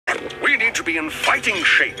need to be in fighting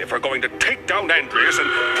shape if we're going to take down Andreas and...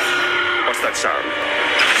 What's that sound?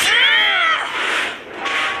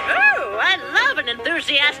 Oh, I love an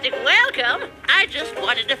enthusiastic welcome. I just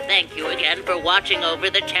wanted to thank you again for watching over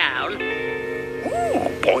the town.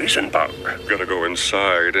 Ooh, poison bug. Gonna go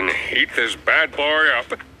inside and heat this bad boy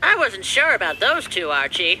up. I wasn't sure about those two,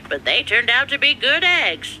 Archie, but they turned out to be good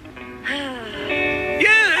eggs. You!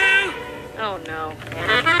 Oh, no.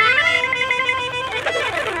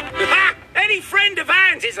 Ha! Any friend of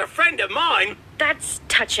Anne's is a friend of mine. That's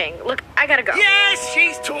touching. Look, I gotta go. Yes,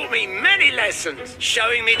 she's taught me many lessons,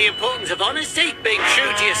 showing me the importance of honesty, being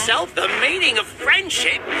true to yourself, the meaning of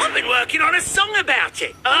friendship. I've been working on a song about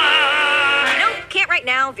it. No, can't right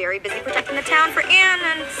now. Very busy protecting the town for Anne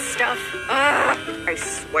and stuff. I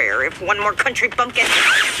swear, if one more country bumpkin...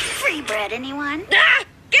 Free bread, anyone? Ah!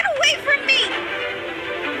 Get away from me!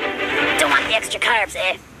 Don't want the extra carbs,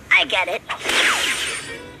 eh? I get it.